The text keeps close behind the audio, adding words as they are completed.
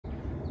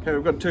Okay,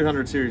 we've got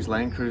 200 series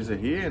LandCruiser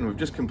here, and we've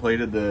just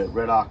completed the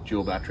Red Arc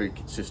dual battery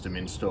system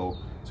install.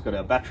 It's got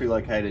our battery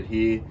located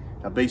here,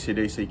 our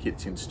BCDC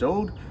kit's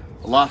installed.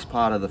 The last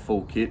part of the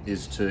full kit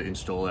is to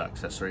install our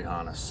accessory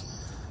harness.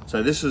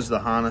 So this is the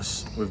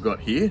harness we've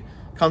got here.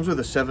 Comes with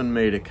a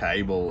 7-meter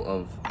cable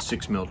of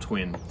 6mm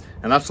twin,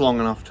 and that's long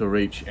enough to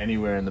reach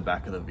anywhere in the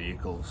back of the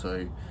vehicle.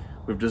 So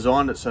we've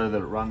designed it so that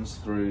it runs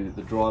through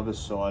the driver's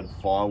side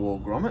firewall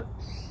grommet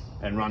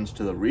and runs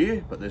to the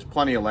rear, but there's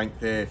plenty of length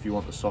there if you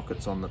want the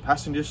sockets on the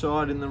passenger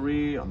side in the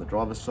rear, on the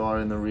driver's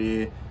side in the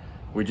rear.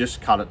 We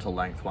just cut it to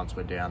length once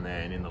we're down there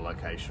and in the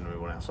location we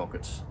want our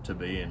sockets to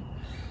be in.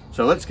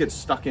 So let's get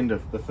stuck into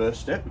the first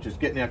step, which is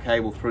getting our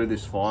cable through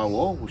this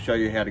firewall. We'll show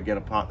you how to get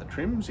apart the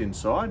trims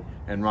inside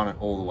and run it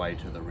all the way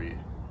to the rear.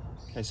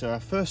 Okay, so our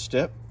first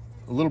step,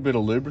 a little bit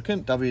of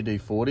lubricant,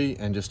 WD-40,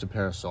 and just a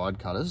pair of side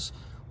cutters.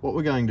 What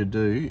we're going to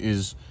do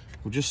is,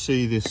 we'll just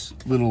see this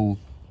little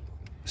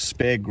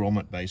spare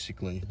grommet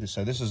basically.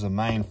 So this is the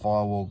main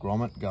firewall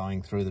grommet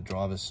going through the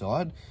driver's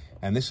side,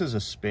 and this is a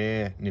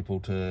spare nipple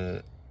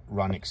to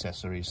run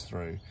accessories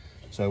through.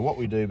 So what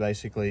we do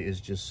basically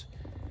is just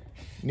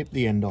nip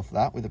the end off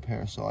that with a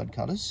pair of side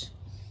cutters.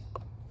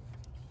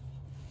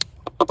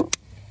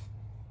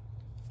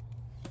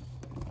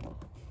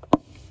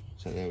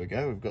 So there we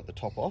go, we've got the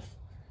top off.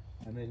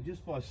 And then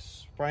just by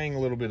spraying a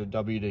little bit of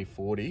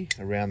WD-40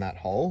 around that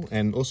hole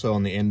and also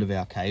on the end of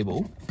our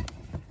cable,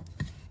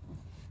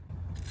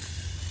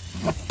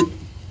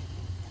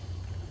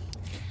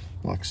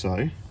 like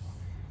so,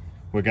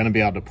 we're going to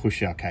be able to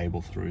push our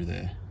cable through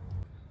there.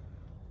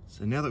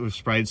 So now that we've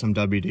sprayed some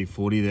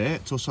WD-40 there,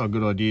 it's also a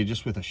good idea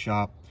just with a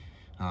sharp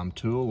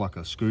tool like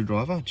a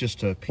screwdriver just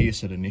to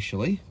pierce it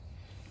initially.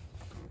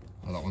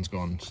 Oh, that one's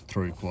gone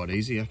through quite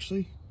easy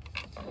actually.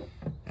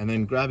 And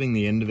then grabbing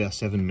the end of our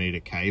 7-meter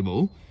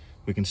cable,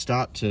 we can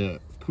start to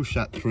push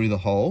that through the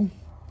hole.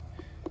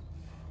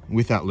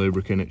 With that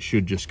lubricant, it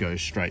should just go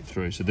straight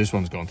through. So this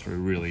one's gone through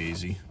really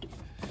easy.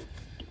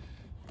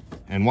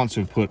 And once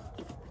we've put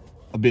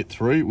a bit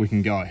through, we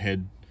can go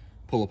ahead,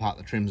 pull apart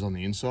the trims on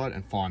the inside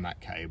and find that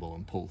cable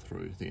and pull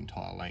through the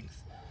entire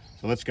length.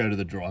 So let's go to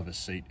the driver's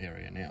seat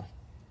area now.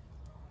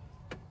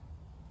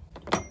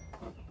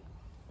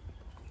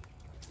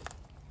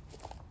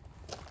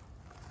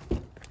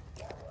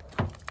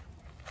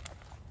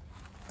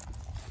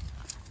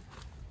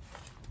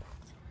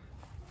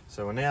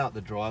 So we're now at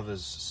the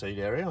driver's seat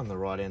area on the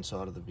right hand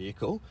side of the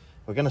vehicle.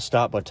 We're going to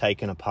start by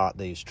taking apart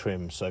these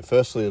trims. So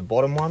firstly the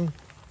bottom one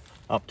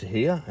up to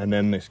here, and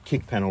then this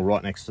kick panel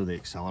right next to the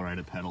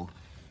accelerator pedal.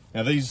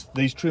 Now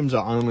these trims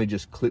are only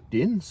just clipped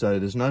in, so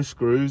there's no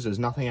screws, there's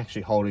nothing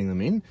actually holding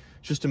them in.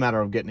 It's just a matter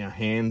of getting our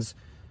hands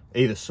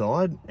either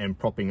side and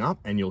propping up,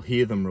 and you'll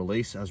hear them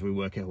release as we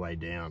work our way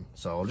down.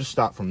 So I'll just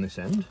start from this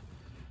end.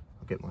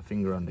 I'll get my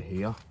finger under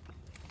here.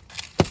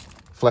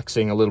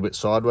 Flexing a little bit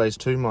sideways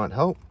too might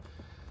help.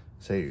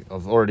 See,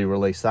 I've already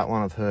released that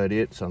one, I've heard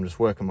it, so I'm just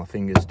working my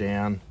fingers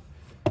down.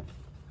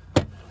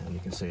 And you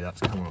can see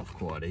that's coming off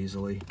quite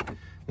easily.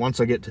 Once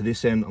I get to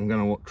this end, I'm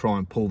going to try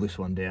and pull this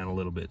one down a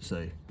little bit. So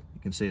you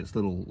can see its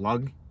little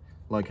lug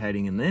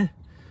locating in there.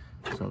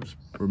 So I'll just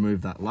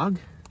remove that lug.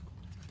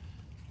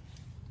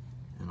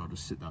 And I'll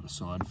just sit that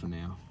aside for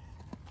now.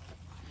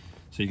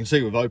 So you can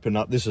see we've opened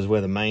up, this is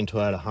where the main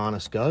Toyota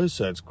harness goes.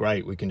 So it's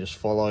great, we can just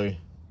follow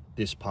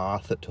this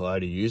path that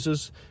Toyota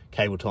uses,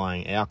 cable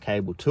tying our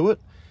cable to it,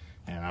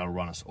 and that'll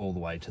run us all the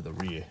way to the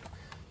rear.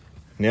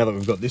 Now that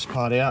we've got this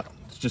part out,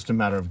 it's just a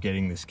matter of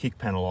getting this kick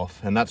panel off,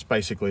 and that's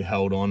basically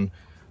held on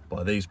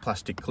by these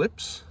plastic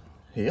clips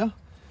here,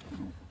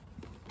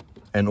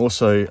 and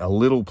also a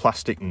little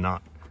plastic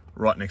nut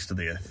right next to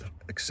the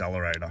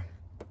accelerator.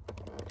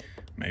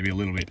 Maybe a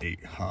little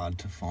bit hard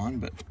to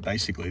find, but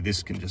basically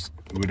this can just,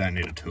 we don't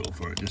need a tool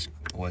for it, just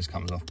always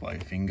comes off by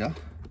your finger.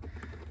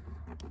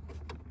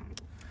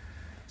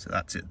 So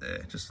that's it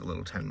there, just a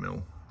little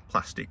 10mm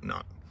plastic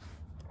nut.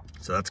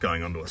 So that's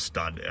going onto a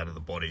stud out of the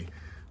body.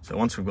 So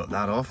once we've got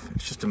that off,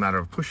 it's just a matter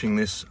of pushing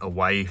this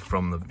away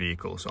from the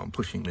vehicle. So I'm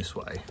pushing this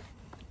way,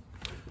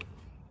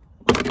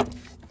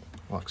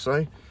 like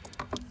so.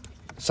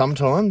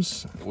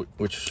 Sometimes,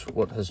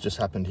 what has just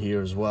happened here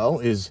as well,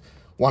 is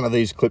one of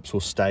these clips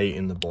will stay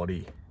in the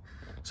body.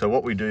 So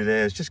what we do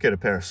there is just get a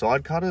pair of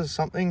side cutters,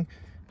 something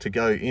to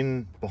go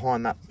in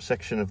behind that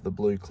section of the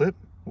blue clip.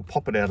 We'll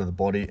pop it out of the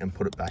body and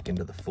put it back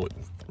into the foot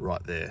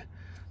right there.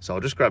 So I'll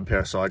just grab a pair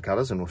of side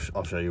cutters and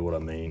I'll show you what I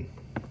mean.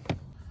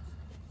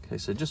 Okay,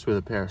 so just with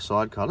a pair of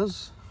side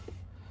cutters,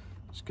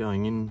 just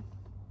going in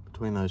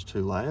between those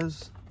two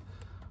layers,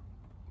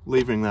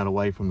 leaving that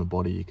away from the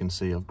body, you can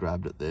see I've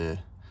grabbed it there.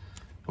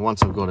 And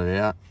once I've got it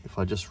out, if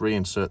I just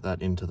reinsert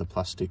that into the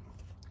plastic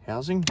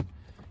housing,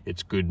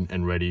 it's good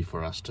and ready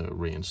for us to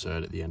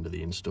reinsert at the end of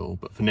the install.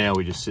 But for now,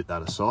 we just sit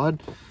that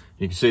aside.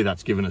 You can see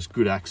that's given us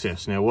good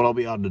access. Now, what I'll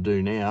be able to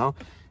do now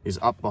is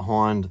up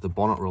behind the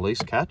bonnet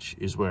release catch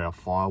is where our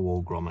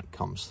firewall grommet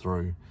comes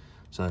through.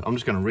 So I'm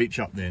just going to reach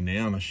up there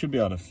now, and I should be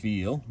able to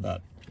feel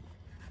that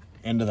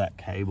end of that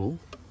cable.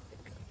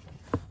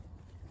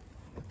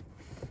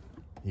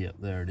 Yep,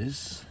 there it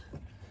is.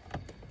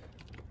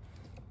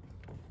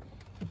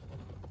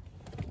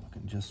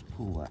 just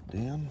pull that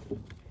down.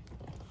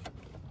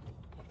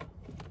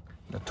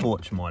 The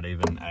torch might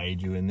even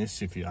aid you in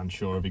this if you're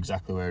unsure of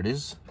exactly where it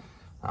is.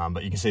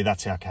 But you can see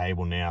that's our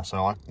cable now.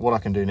 So what I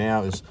can do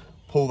now is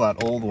pull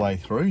that all the way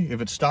through. If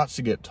it starts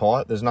to get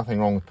tight, there's nothing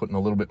wrong with putting a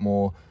little bit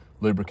more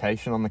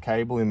lubrication on the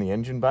cable in the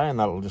engine bay, and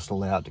that'll just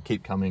allow it to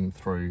keep coming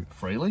through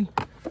freely.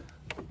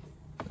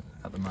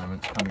 At the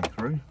moment it's coming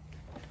through.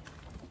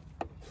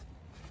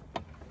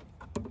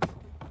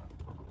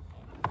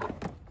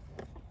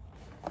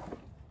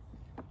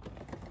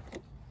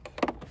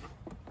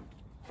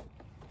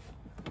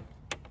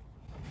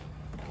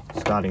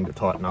 Starting to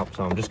tighten up,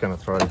 so I'm just going to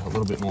throw a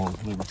little bit more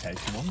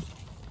lubrication on.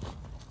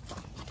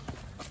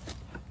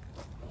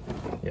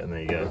 Yeah, and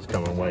there you go, it's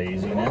coming way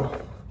easy now.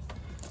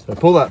 So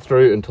pull that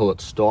through until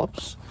it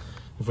stops.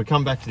 If we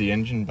come back to the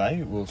engine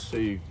bay, we'll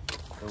see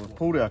we've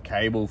pulled our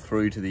cable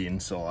through to the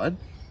inside,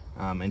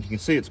 and you can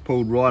see it's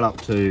pulled right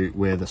up to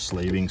where the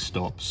sleeving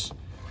stops.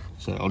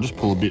 So I'll just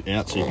pull a bit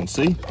out so you can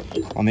see.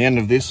 On the end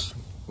of this,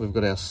 we've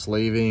got our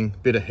sleeving,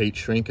 bit of heat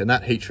shrink, and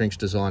that heat shrink's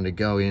designed to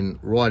go in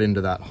right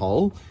into that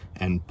hole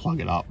and plug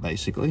it up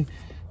basically.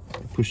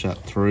 Push that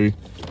through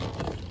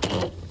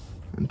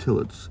until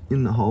it's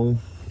in the hole,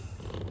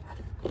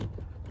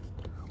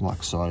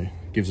 like so.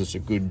 Gives us a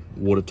good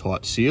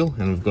watertight seal,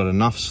 and we've got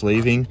enough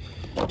sleeving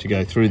to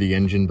go through the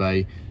engine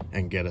bay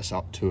and get us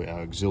up to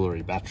our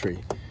auxiliary battery.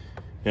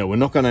 Now we're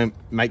not going to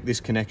make this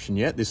connection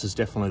yet. This is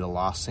definitely the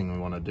last thing we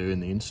want to do in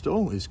the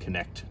install, is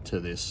connect to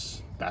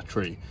this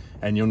battery.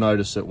 And you'll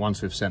notice that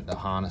once we've sent the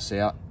harness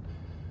out,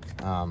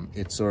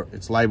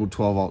 it's labeled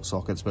 12 volt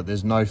sockets, but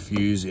there's no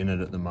fuse in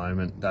it at the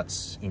moment.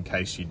 That's in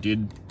case you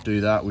did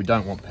do that. We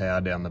don't want power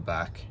down the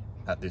back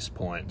at this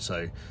point.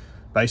 So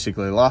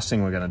basically the last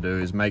thing we're going to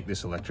do is make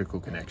this electrical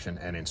connection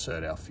and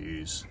insert our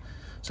fuse.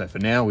 So for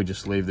now we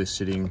just leave this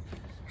sitting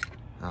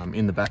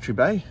in the battery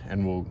bay,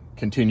 and we'll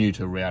continue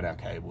to route our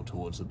cable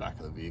towards the back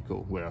of the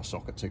vehicle where our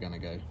sockets are going to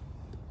go.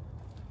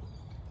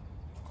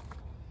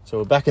 So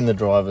we're back in the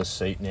driver's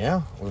seat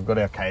now. We've got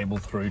our cable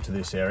through to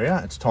this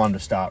area. It's time to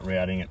start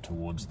routing it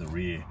towards the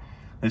rear.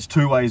 There's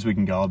two ways we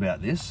can go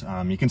about this.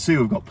 You can see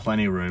we've got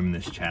plenty of room in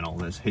this channel.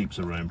 There's heaps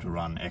of room to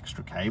run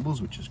extra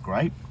cables, which is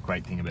great.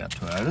 Great thing about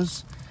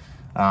Toyotas.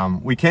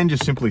 We can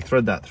just simply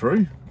thread that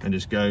through and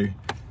just go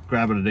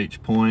grab it at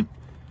each point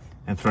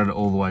and thread it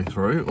all the way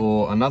through.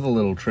 Or another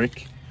little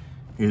trick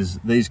is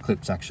these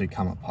clips actually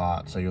come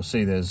apart. So you'll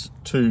see there's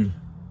an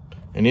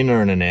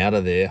inner and an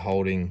outer there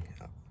holding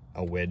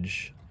a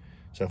wedge.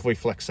 So if we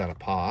flex that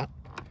apart,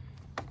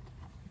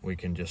 we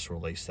can just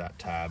release that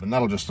tab, and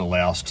that'll just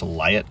allow us to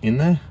lay it in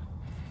there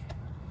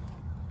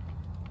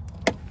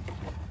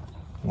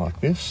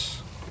like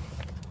this.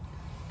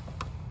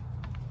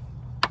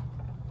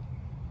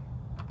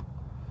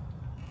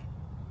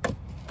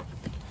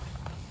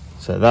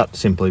 So that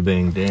simply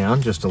being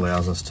down just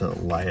allows us to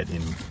lay it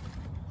in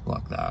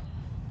like that.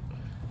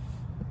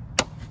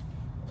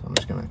 So I'm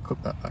just going to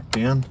clip that back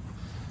down.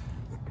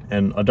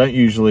 And I don't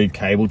usually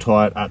cable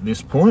tie it at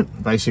this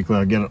point. Basically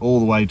I get it all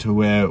the way to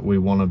where we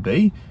want to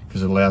be,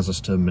 because it allows us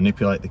to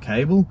manipulate the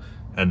cable,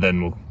 and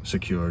then we'll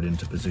secure it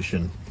into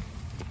position.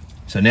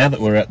 So now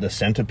that we're at the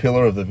center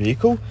pillar of the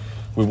vehicle,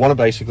 we want to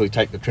basically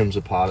take the trims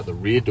apart at the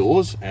rear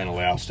doors and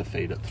allow us to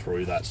feed it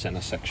through that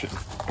center section.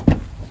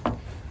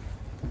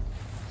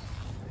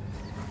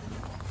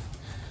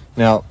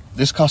 Now,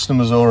 this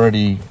customer's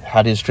already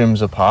had his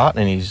trims apart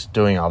and he's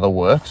doing other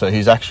work. So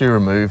he's actually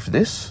removed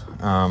this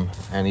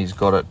and he's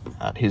got it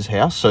at his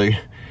house. So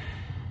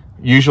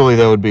usually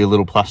there would be a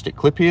little plastic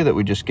clip here that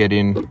we just get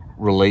in,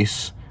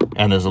 release,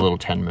 and there's a little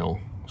 10mm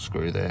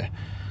screw there.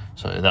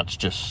 So that's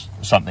just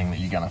something that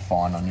you're going to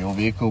find on your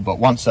vehicle. But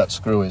once that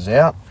screw is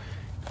out,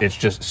 it's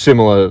just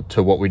similar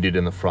to what we did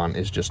in the front,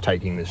 is just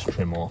taking this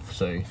trim off.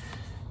 So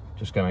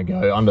just going to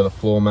go under the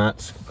floor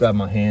mats, grab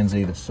my hands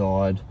either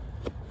side,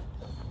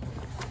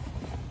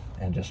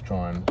 and just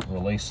try and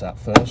release that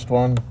first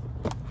one.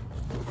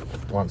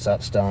 Once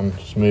that's done,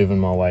 just moving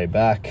my way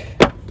back,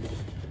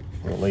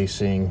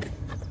 releasing.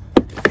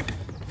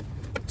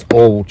 It's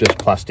all just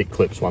plastic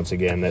clips once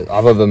again.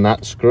 Other than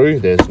that screw,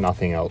 there's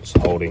nothing else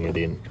holding it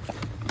in.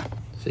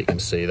 So you can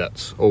see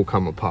that's all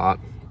come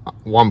apart.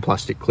 One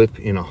plastic clip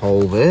in a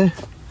hole there.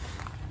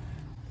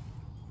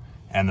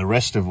 And the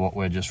rest of what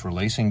we're just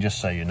releasing,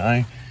 just so you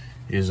know,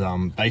 is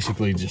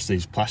basically just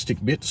these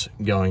plastic bits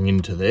going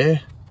into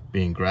there,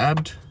 being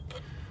grabbed.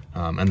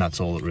 And that's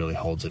all that really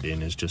holds it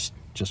in, is just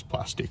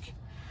plastic.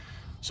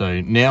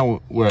 So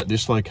now we're at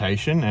this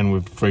location and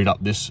we've freed up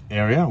this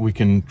area. We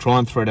can try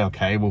and thread our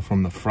cable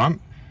from the front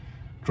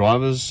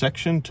driver's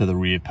section to the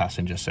rear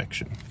passenger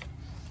section.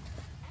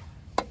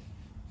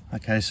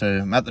 Okay,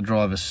 so I'm at the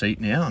driver's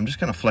seat now. I'm just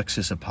going to flex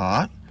this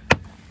apart,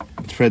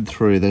 thread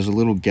through. There's a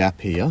little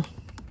gap here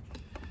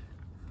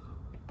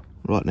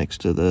right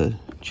next to the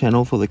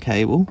channel for the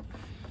cable.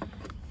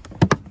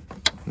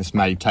 This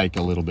may take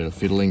a little bit of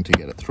fiddling to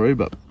get it through,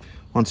 but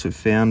once we've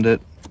found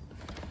it,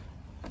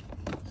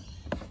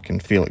 you can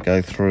feel it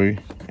go through,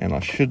 and I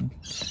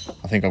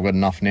think I've got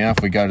enough now.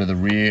 If we go to the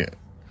rear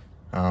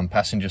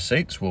passenger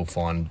seats, we'll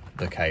find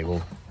the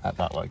cable at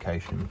that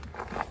location.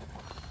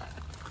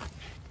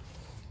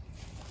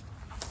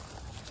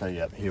 So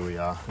yeah, here we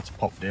are, it's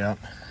popped out.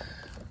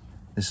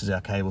 This is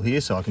our cable here,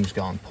 so I can just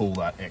go and pull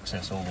that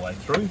excess all the way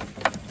through.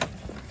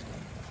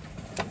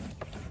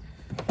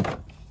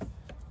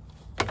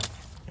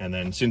 And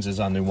then since there's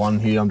only one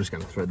here, I'm just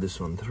going to thread this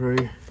one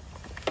through.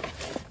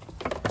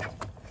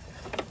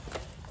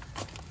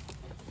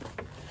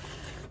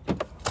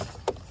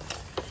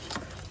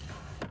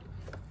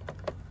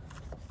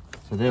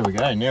 So there we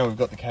go, now we've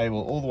got the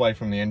cable all the way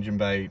from the engine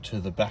bay to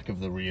the back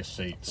of the rear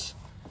seats.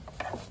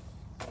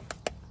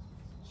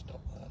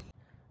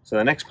 So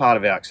the next part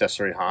of our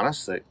accessory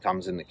harness that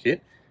comes in the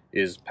kit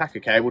is pack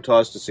of cable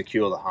ties to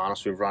secure the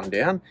harness we've run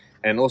down,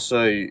 and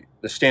also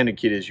the standard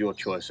kit is your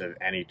choice of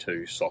any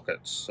 2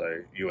 sockets,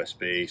 so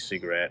USB,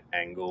 cigarette,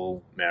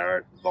 angle,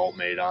 merit,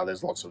 voltmeter,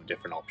 there's lots of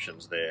different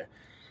options there.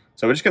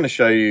 So we're just going to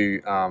show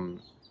you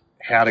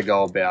how to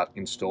go about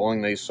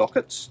installing these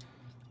sockets,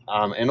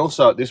 and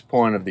also at this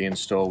point of the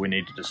install we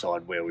need to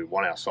decide where we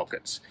want our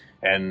sockets,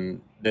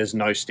 and there's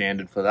no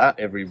standard for that.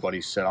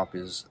 Everybody's setup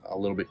is a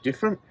little bit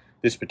different.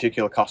 This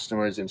particular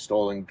customer is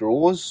installing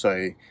drawers,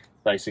 so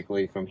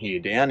basically from here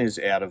down is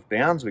out of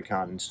bounds. We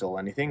can't install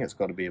anything, it's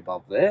got to be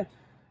above there.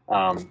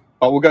 But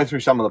we'll go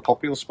through some of the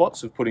popular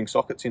spots of putting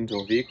sockets into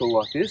a vehicle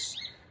like this.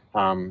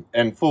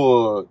 And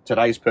for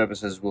today's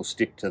purposes, we'll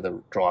stick to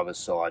the driver's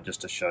side just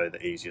to show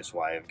the easiest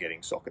way of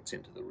getting sockets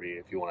into the rear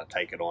if you want to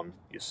take it on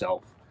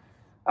yourself.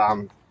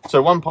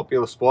 So one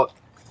popular spot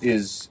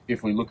is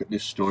if we look at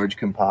this storage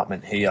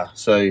compartment here.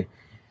 So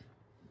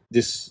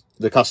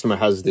the customer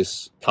has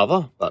this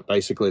cover, but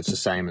basically it's the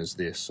same as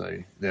this. So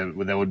there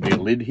would be a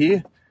lid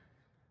here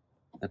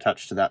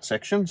attached to that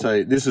section.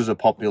 So this is a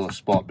popular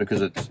spot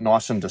because it's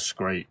nice and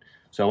discreet.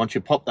 So once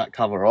you pop that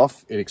cover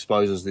off, it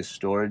exposes this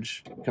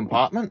storage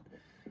compartment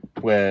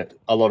where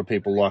a lot of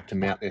people like to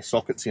mount their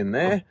sockets in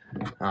there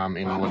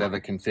in whatever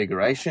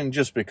configuration,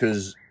 just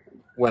because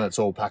when it's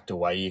all packed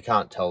away, you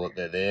can't tell that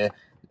they're there.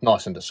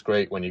 Nice and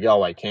discreet. When you go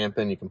away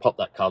camping, you can pop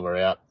that cover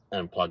out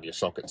and plug your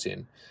sockets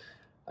in.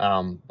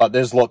 But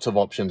there's lots of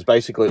options.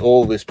 Basically,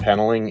 all this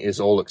paneling is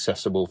all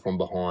accessible from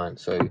behind.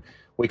 So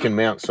we can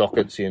mount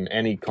sockets in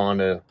any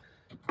kind of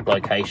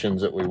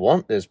locations that we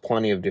want. There's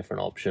plenty of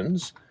different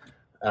options.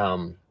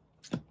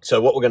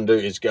 So what we're going to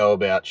do is go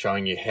about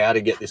showing you how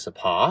to get this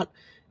apart.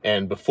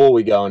 And before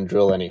we go and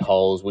drill any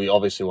holes, we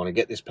obviously want to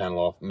get this panel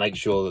off, make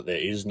sure that there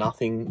is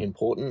nothing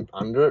important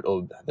under it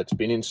or that's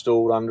been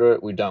installed under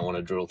it. We don't want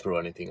to drill through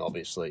anything,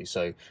 obviously.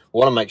 So we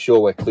want to make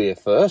sure we're clear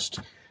first.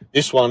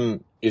 This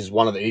one is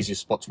one of the easiest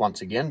spots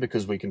once again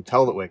because we can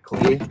tell that we're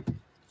clear.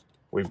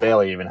 We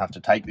barely even have to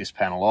take this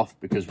panel off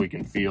because we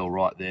can feel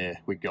right there.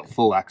 We've got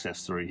full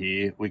access through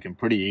here. We can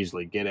pretty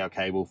easily get our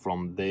cable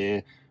from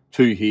there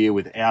to here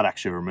without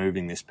actually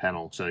removing this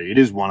panel. So it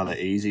is one of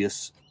the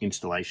easiest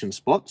installation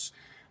spots.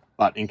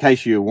 But in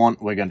case you want,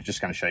 we're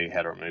just going to show you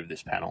how to remove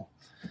this panel.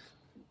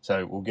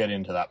 So we'll get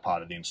into that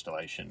part of the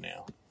installation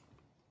now.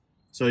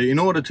 So in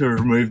order to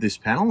remove this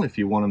panel, if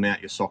you want to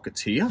mount your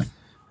sockets here,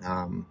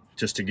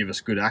 just to give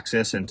us good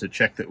access and to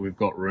check that we've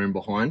got room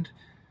behind,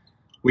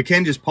 we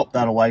can just pop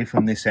that away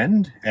from this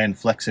end and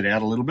flex it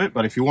out a little bit.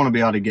 But if you want to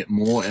be able to get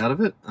more out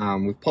of it,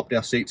 we've popped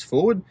our seats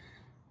forward.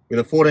 With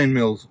a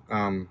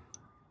 14mm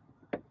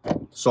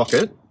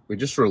socket, we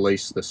just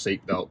release the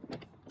seat belt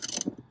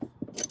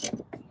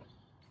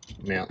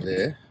mount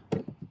there.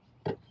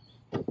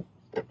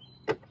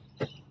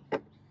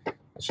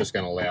 It's just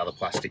going to allow the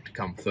plastic to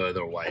come further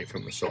away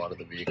from the side of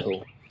the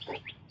vehicle.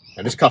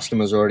 And this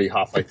customer's already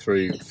halfway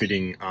through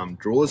fitting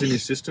drawers in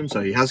his system, so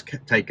he has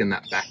taken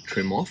that back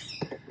trim off,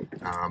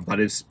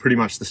 but it's pretty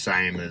much the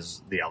same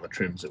as the other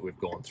trims that we've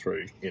gone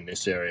through in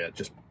this area,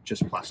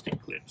 just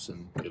plastic clips,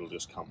 and it'll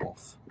just come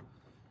off.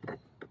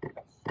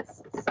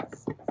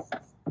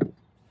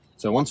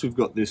 So once we've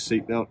got this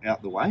seatbelt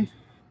out the way,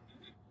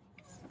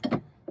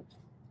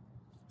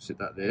 sit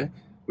that there,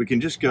 we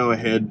can just go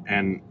ahead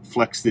and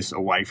flex this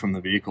away from the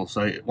vehicle.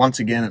 So once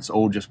again, it's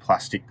all just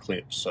plastic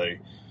clips. So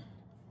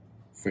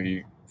if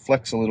we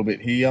flex a little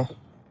bit here,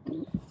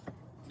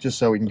 just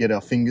so we can get our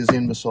fingers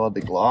in beside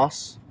the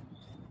glass.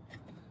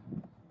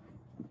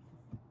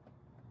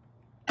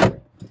 So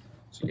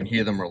you can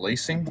hear them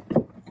releasing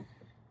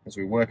as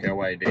we work our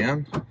way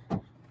down.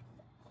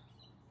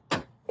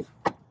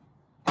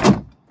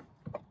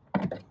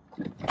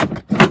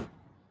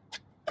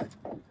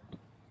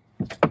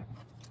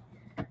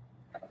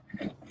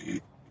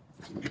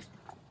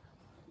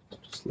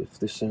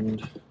 Lift this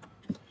end,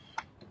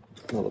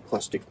 all the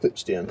plastic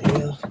clips down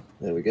here,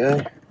 there we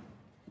go,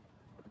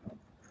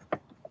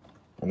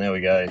 and there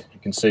we go. You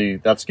can see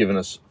that's given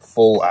us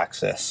full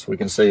access. We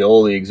can see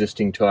all the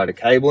existing Toyota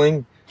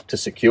cabling to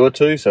secure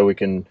to, so we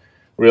can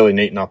really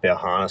neaten up our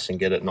harness and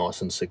get it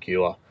nice and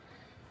secure.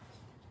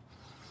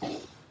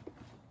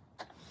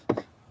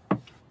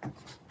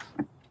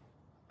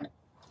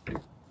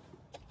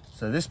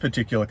 So this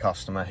particular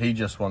customer, he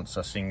just wants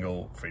a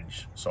single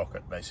fridge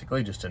socket,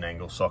 basically, just an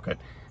angle socket.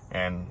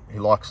 And he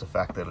likes the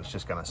fact that it's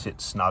just going to sit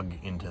snug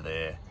into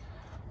there.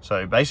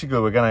 So basically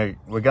we're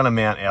gonna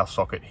mount our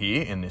socket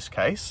here in this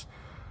case.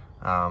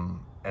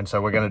 And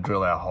so we're going to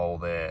drill our hole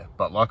there.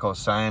 But like I was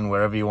saying,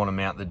 wherever you want to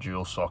mount the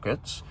dual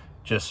sockets,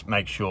 just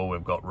make sure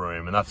we've got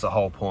room. And that's the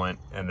whole point,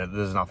 and that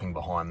there's nothing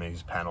behind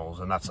these panels,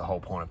 and that's the whole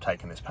point of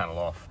taking this panel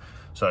off.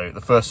 So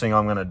the first thing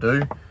I'm going to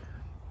do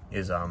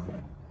is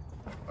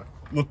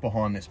look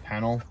behind this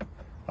panel.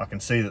 I can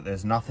see that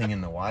there's nothing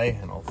in the way,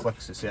 and I'll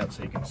flex this out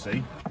so you can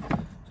see.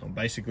 So I'm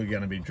basically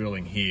going to be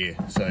drilling here.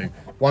 So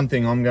one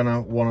thing I'm going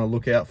to want to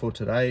look out for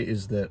today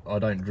is that I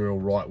don't drill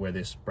right where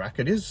this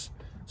bracket is.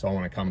 So I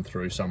want to come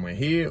through somewhere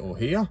here or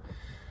here.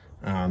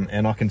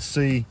 And I can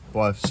see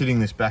by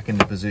sitting this back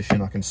into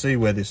position, I can see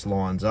where this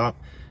lines up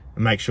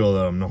and make sure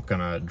that I'm not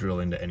going to drill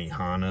into any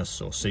harness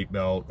or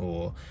seatbelt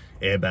or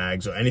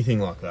airbags or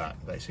anything like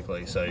that,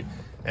 basically. So,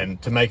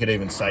 and to make it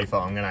even safer,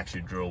 I'm going to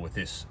actually drill with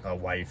this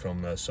away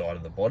from the side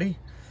of the body.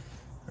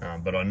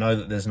 But I know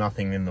that there's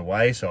nothing in the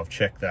way, so I've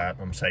checked that.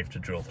 I'm safe to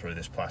drill through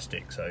this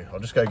plastic. So I'll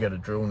just go get a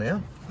drill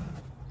now.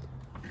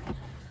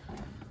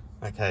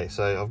 Okay,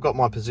 so I've got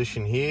my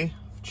position here.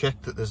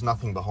 Check that there's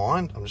nothing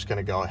behind. I'm just going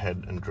to go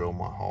ahead and drill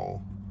my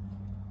hole.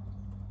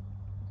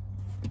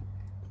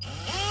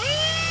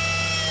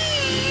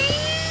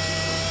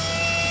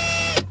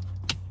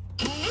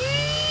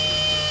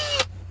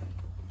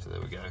 So there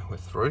we go, we're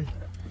through.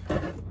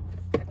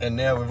 And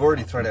now we've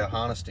already threaded our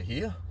harness to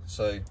here.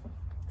 So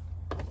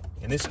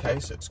in this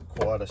case, it's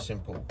quite a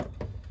simple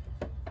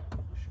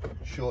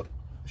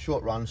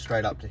short run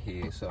straight up to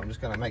here. So I'm just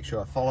going to make sure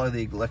I follow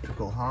the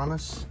electrical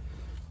harness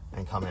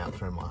and come out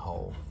through my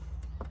hole.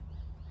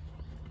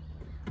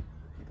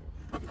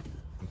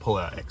 Pull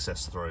our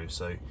excess through.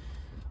 So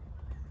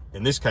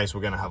in this case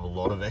we're going to have a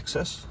lot of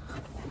excess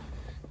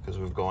because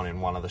we've gone in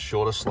one of the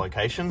shortest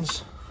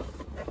locations.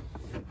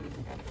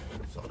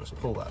 So I'll just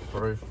pull that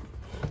through.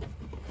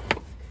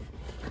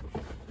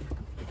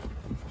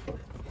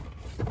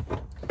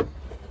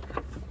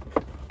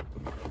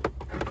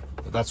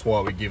 But that's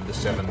why we give the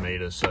 7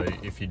 meters. So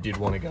if you did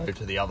want to go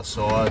to the other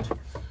side,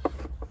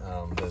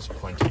 there's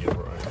plenty of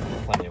room,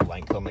 plenty of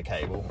length on the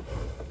cable.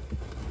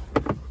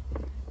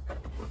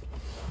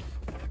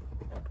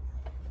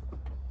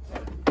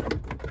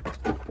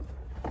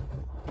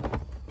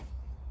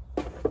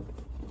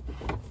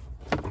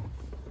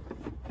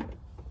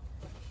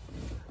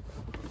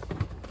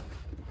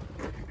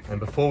 And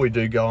before we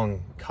do go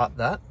and cut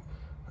that,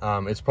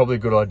 it's probably a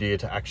good idea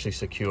to actually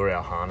secure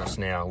our harness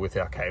now with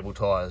our cable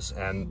ties.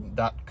 And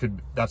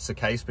that's the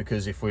case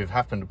because if we've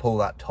happened to pull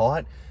that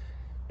tight,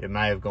 it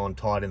may have gone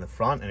tight in the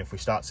front. And if we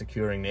start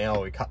securing now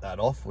or we cut that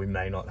off, we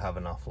may not have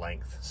enough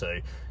length. So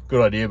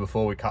good idea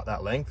before we cut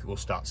that length, we'll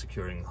start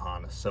securing the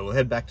harness. So we'll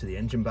head back to the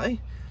engine bay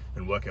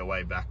and work our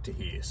way back to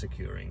here,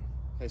 securing.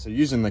 Okay, so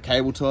using the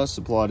cable ties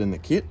supplied in the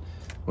kit,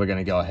 we're going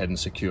to go ahead and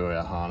secure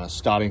our harness,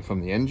 starting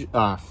from the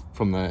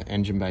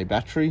engine bay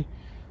battery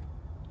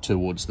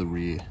towards the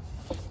rear.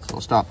 So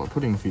I'll start by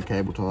putting a few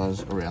cable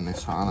ties around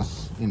this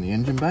harness in the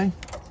engine bay.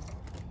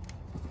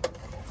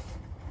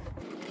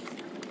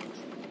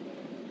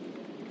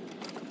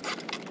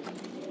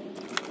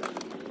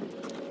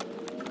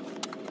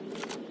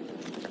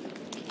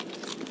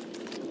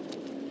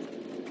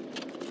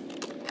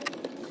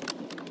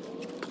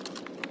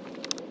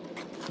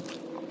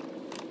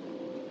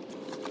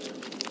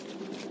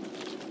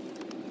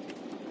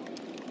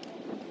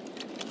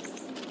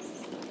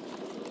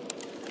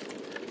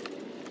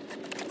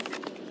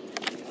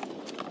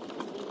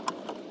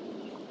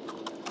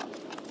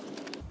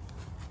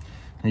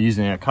 Now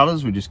using our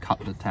cutters, we just cut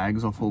the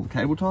tags off all the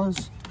cable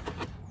ties.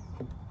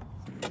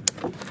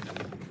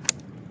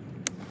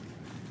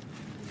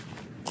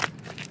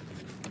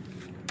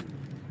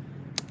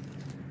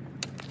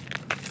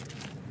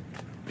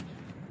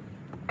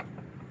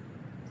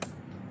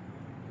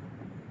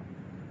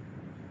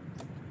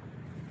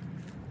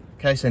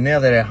 Okay, so now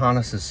that our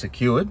harness is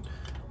secured,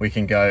 we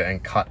can go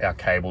and cut our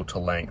cable to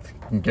length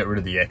and get rid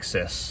of the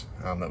excess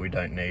that we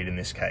don't need in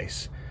this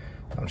case.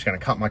 I'm just going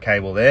to cut my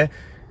cable there.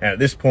 And at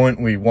this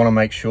point, we want to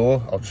make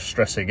sure, I'll just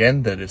stress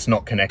again, that it's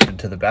not connected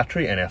to the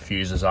battery and our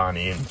fuses aren't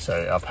in.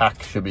 So our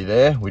pack should be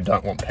there. We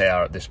don't want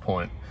power at this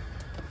point.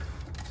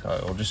 So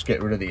I'll just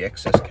get rid of the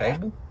excess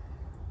cable.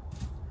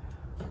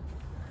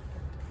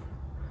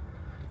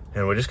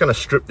 And we're just going to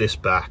strip this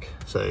back.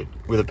 So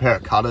with a pair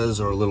of cutters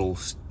or a little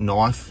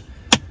knife,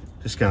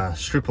 just going to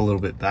strip a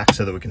little bit back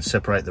so that we can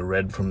separate the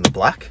red from the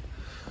black.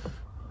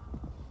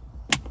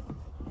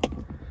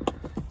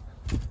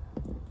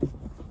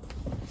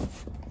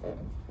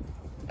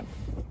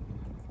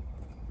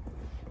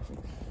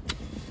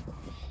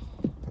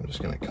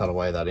 Just going to cut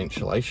away that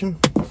insulation.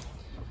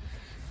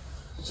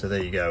 So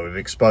there you go, we've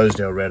exposed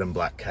our red and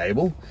black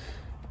cable.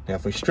 Now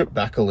if we strip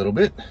back a little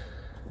bit,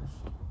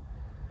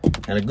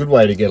 and a good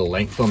way to get a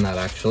length on that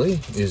actually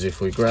is if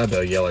we grab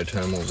our yellow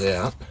terminals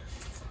out,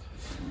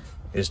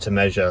 is to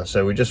measure.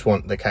 So we just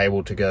want the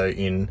cable to go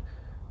in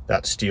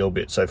that steel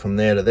bit, so from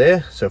there to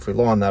there. So if we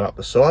line that up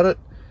beside it,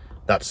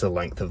 that's the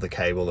length of the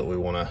cable that we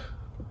want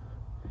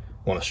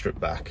to strip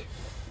back.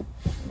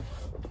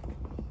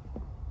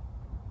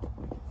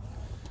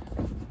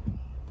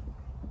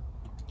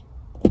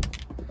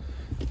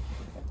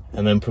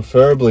 And then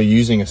preferably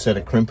using a set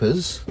of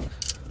crimpers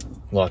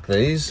like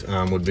these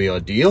would be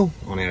ideal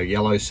on our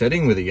yellow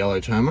setting with a yellow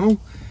terminal.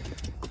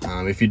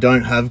 If you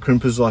don't have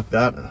crimpers like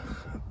that,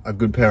 a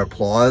good pair of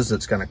pliers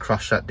that's going to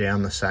crush that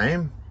down the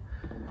same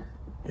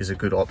is a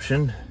good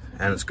option,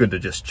 and it's good to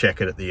just check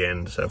it at the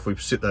end. So if we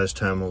sit those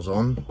terminals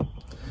on,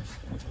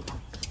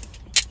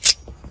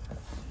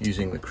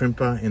 using the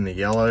crimper in the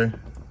yellow,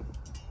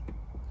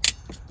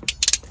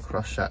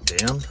 crush that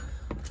down,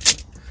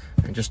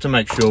 and just to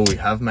make sure we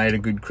have made a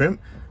good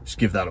crimp, just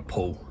give that a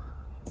pull.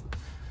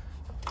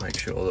 Make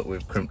sure that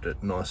we've crimped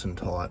it nice and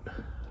tight.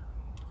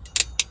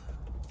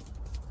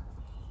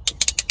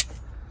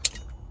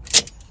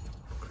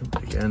 Crimp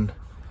it again,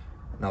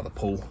 another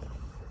pull.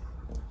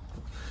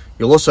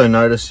 You'll also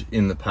notice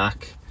in the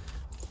pack,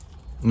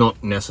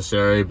 not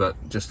necessary,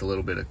 but just a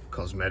little bit of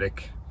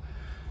cosmetic,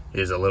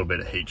 is a little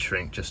bit of heat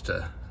shrink just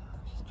to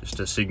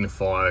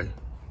signify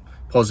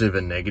positive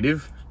and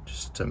negative,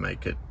 just to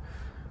make it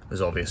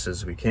as obvious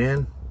as we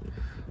can.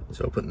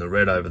 So we're putting the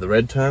red over the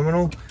red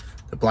terminal,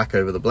 the black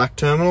over the black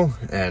terminal,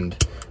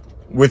 and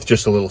with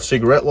just a little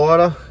cigarette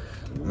lighter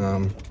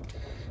or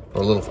a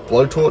little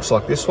blowtorch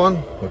like this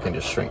one, we can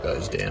just shrink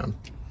those down.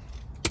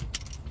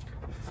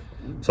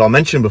 So I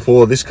mentioned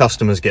before, this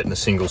customer's getting a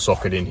single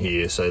socket in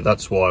here, so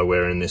that's why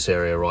we're in this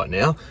area right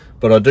now.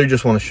 But I do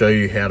just want to show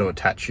you how to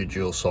attach your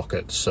dual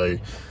sockets. So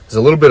there's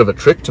a little bit of a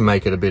trick to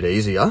make it a bit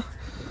easier.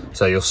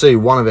 So you'll see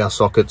one of our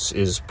sockets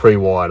is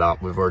pre-wired up.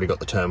 We've already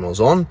got the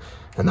terminals on,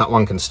 and that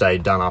one can stay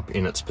done up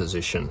in its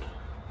position.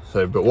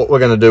 So, but what we're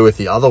going to do with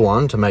the other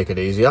one to make it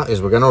easier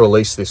is we're going to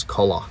release this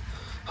collar,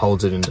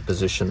 holds it into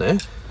position there.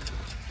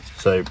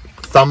 So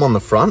thumb on the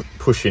front,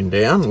 pushing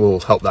down will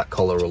help that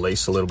collar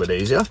release a little bit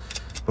easier.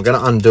 We're going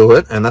to undo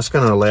it, and that's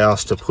going to allow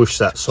us to push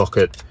that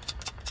socket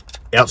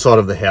outside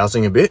of the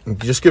housing a bit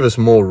and just give us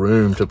more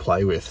room to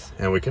play with,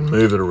 and we can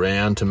move it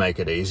around to make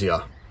it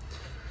easier.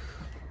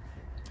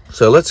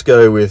 So let's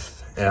go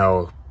with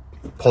our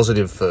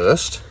positive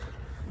first.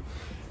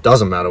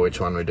 Doesn't matter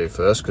which one we do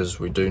first because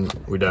we don't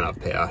have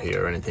power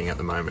here or anything at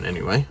the moment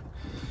anyway.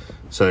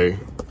 So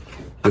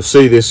you'll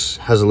see this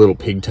has a little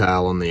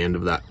pigtail on the end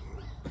of that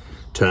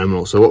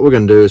terminal. So what we're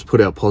going to do is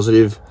put our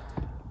positive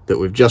that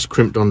we've just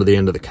crimped onto the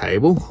end of the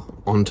cable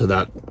onto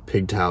that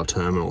pigtail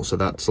terminal. So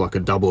that's like a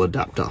double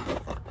adapter.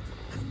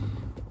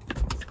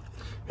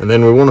 And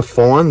then we want to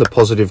find the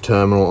positive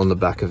terminal on the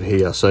back of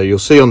here. So you'll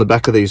see on the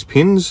back of these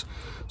pins,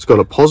 it's got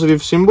a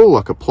positive symbol,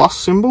 like a plus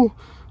symbol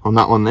on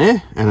that one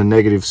there, and a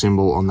negative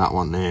symbol on that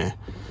one there.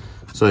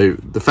 So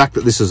the fact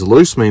that this is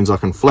loose means I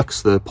can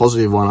flex the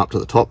positive one up to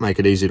the top, make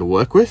it easy to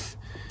work with.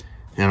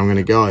 And I'm going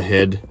to go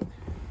ahead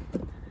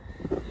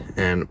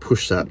and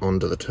push that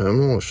onto the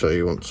terminal. I'll show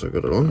you once I've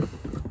got it on,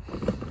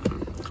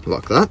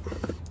 like that.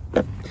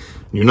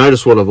 You'll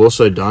notice what I've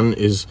also done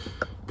is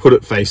put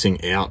it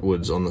facing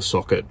outwards on the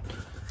socket.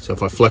 So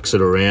if I flex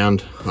it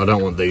around, I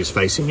don't want these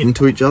facing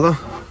into each other.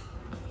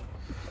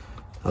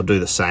 I'll do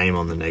the same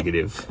on the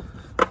negative.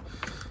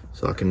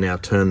 So I can now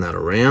turn that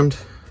around,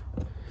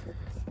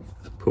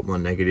 put my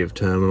negative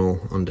terminal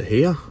onto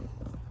here.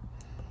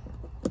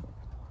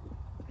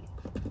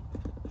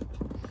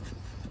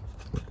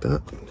 Like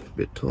that, a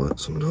bit tight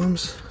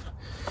sometimes.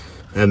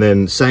 And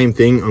then same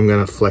thing, I'm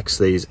going to flex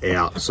these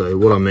out. So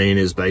what I mean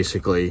is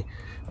basically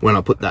when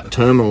I put that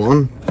terminal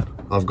on,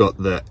 I've got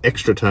the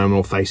extra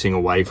terminal facing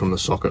away from the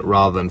socket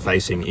rather than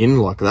facing in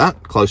like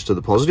that, close to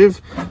the positive.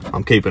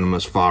 I'm keeping them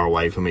as far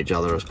away from each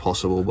other as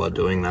possible by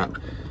doing that.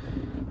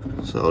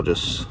 So I'll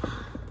just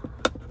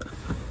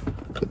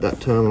put that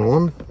terminal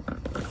on.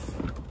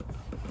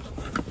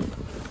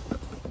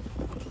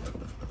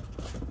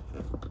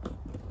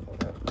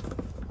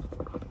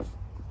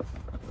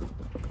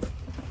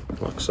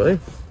 Like so.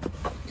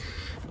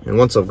 And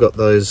once I've got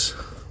those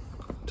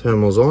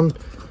terminals on,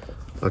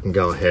 I can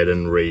go ahead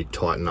and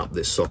re-tighten up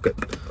this socket,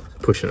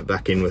 pushing it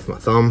back in with my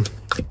thumb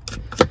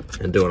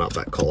and doing up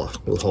that collar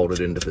will hold it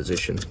into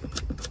position.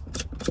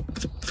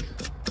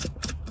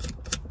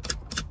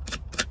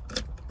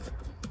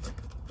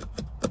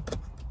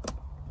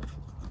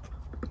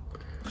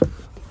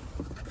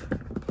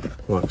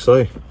 Like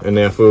so. And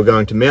now if we were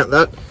going to mount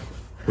that,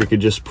 we could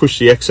just push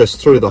the excess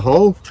through the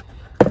hole,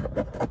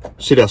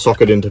 sit our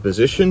socket into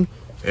position,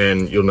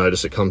 and you'll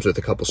notice it comes with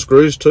a couple of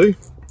screws too.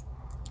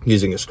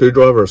 Using a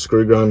screwdriver or a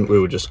screw gun, we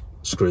would just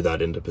screw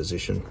that into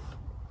position.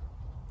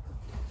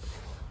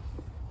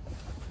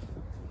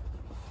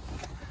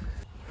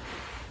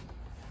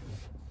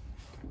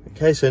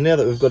 Okay, so now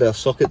that we've got our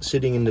socket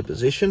sitting into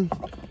position,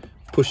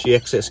 push the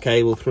excess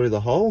cable through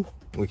the hole,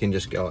 we can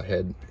just go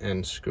ahead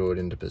and screw it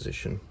into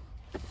position.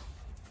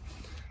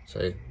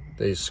 So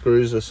these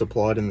screws are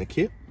supplied in the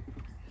kit.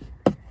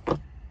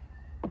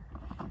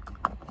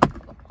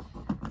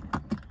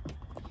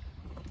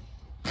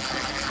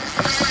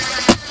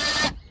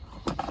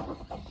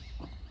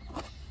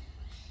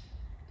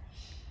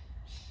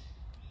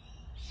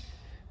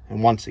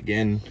 And once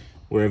again,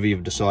 wherever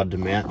you've decided to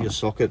mount your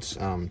sockets,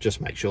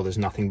 just make sure there's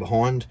nothing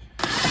behind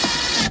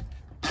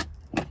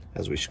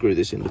as we screw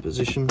this into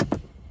position.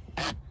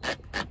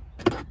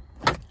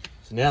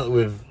 So now that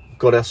we've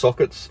got our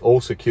sockets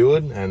all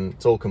secured and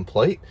it's all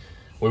complete,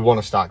 we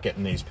want to start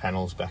getting these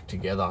panels back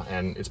together,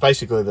 and it's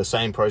basically the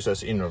same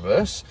process in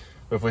reverse.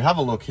 But if we have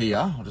a look here,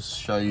 I'll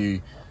just show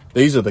you,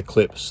 these are the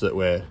clips that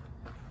we're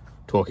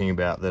talking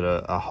about that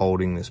are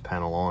holding this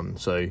panel on.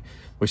 So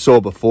we saw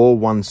before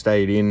one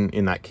stayed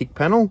in that kick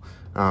panel.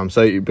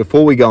 So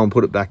before we go and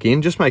put it back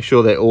in, just make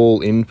sure they're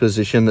all in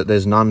position, that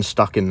there's none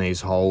stuck in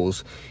these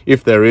holes.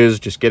 If there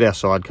is, just get our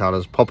side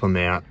cutters, pop them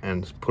out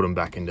and put them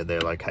back into their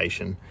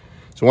location.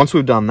 So once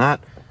we've done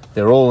that,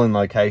 they're all in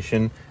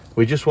location.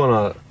 We just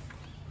want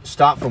to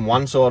start from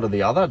one side or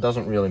the other, it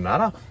doesn't really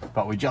matter,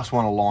 but we just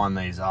want to line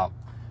these up,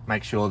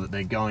 make sure that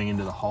they're going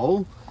into the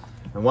hole.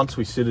 And once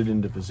we sit it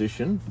into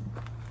position,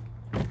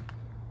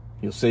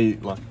 you'll see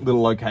like little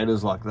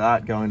locators like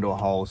that go into a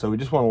hole. So we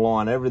just want to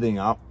line everything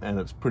up, and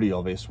it's pretty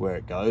obvious where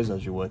it goes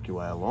as you work your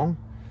way along.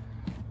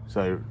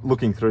 So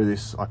looking through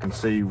this, I can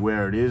see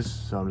where it is.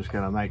 So I'm just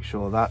going to make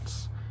sure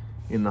that's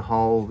in the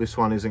hole. This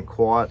one isn't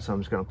quite, so I'm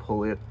just going to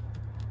pull it.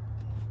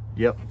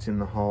 Yep, it's in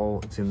the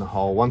hole, it's in the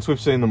hole. Once we've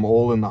seen them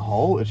all in the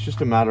hole, it's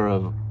just a matter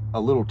of a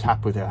little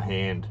tap with our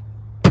hand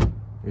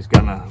is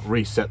going to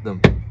reset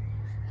them.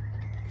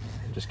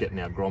 Just getting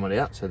our grommet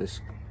out, so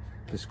this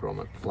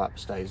grommet flap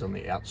stays on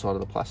the outside of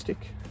the plastic.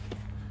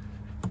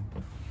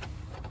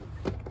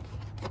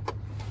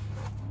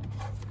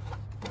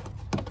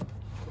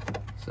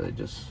 So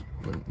just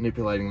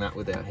manipulating that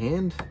with our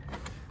hand,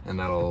 and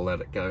that'll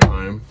let it go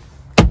home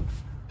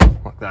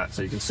like that.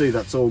 So you can see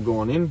that's all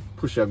gone in.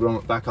 Push our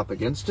grommet back up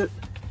against it,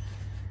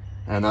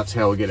 and that's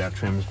how we get our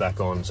trims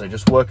back on. So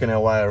just working our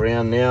way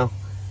around now,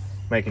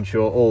 making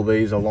sure all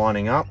these are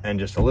lining up, and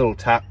just a little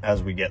tap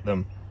as we get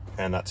them,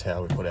 and that's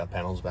how we put our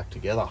panels back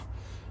together.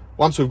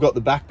 Once we've got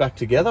the back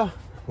together,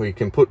 we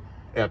can put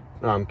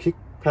our kick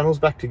panels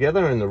back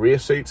together in the rear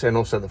seats and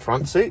also the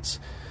front seats.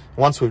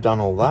 Once we've done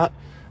all that,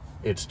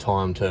 it's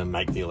time to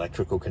make the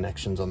electrical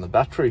connections on the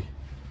battery.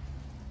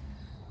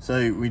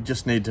 So we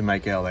just need to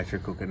make our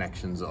electrical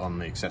connections on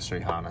the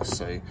accessory harness.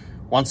 So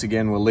once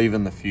again, we're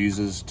leaving the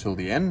fuses till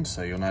the end,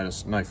 so you'll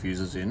notice no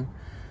fuses in.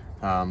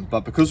 But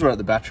because we're at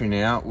the battery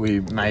now,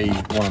 we may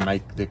want to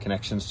make the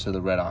connections to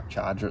the Red Arc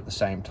charger at the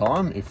same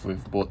time if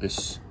we've bought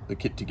the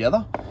kit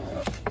together.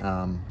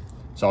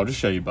 So I'll just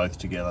show you both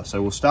together.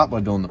 So we'll start by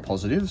doing the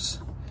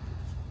positives.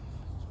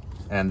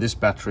 And this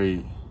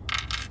battery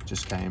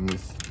just came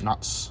with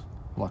nuts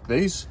like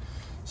these.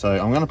 So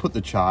I'm going to put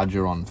the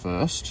charger on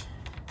first,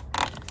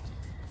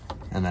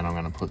 and then I'm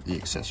going to put the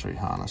accessory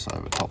harness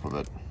over top of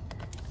it.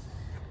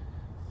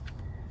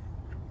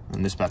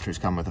 And this battery's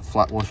come with a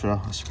flat washer,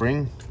 a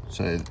spring,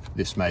 so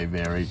this may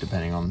vary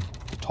depending on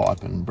the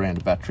type and brand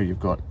of battery you've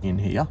got in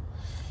here.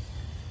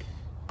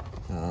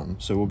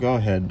 So we'll go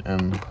ahead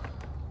and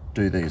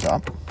do these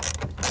up.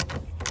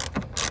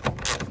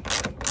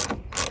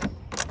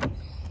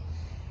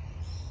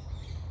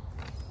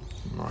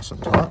 Nice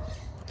and tight.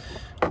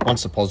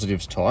 Once the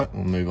positive's tight,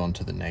 we'll move on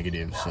to the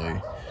negative.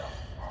 So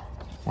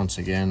once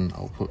again,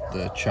 I'll put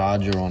the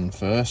charger on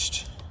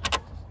first,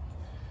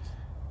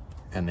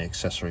 and the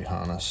accessory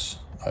harness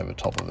over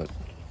top of it.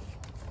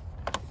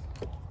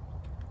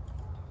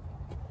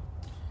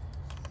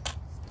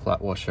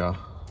 Flat washer,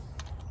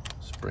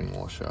 spring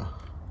washer,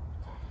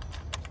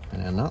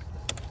 and our nut.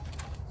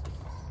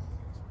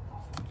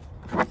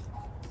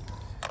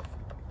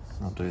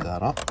 I'll do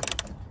that up.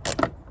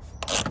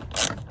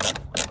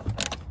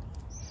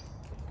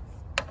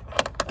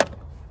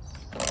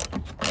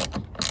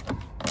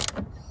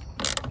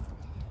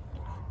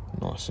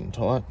 Nice and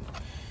tight.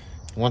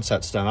 Once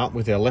that's done up,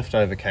 with our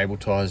leftover cable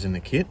ties in the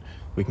kit,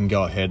 we can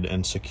go ahead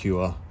and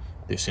secure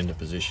this into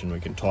position.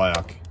 We can tie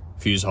our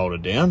fuse holder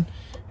down,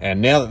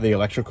 and now that the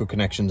electrical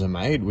connections are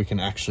made, we can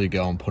actually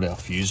go and put our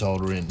fuse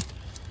holder in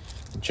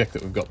and check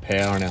that we've got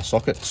power in our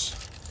sockets.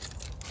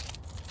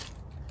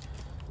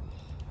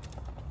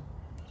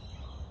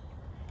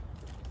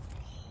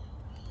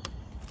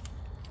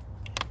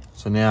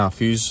 So now our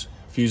fuse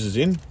is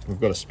in. We've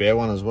got a spare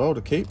one as well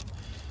to keep.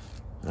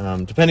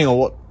 Depending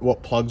on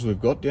what plugs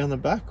we've got down the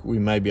back, we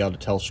may be able to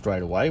tell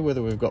straight away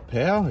whether we've got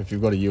power. If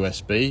you've got a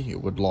USB,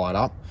 it would light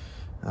up,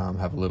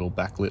 have a little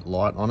backlit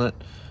light on it.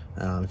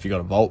 If you've got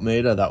a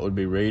voltmeter, that would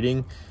be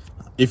reading.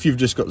 If you've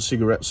just got the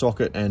cigarette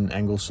socket and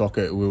angle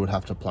socket, we would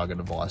have to plug a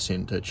device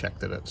in to check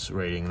that it's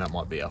reading. That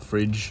might be our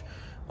fridge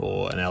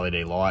or an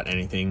LED light,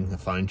 anything, the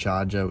phone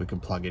charger, we can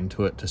plug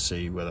into it to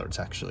see whether it's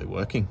actually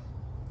working.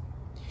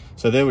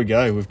 So there we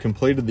go, we've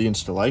completed the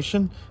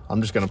installation. I'm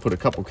just going to put a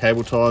couple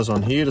cable ties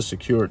on here to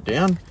secure it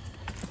down,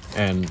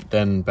 and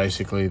then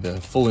basically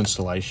the full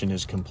installation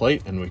is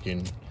complete and we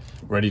can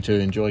ready to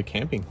enjoy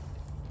camping.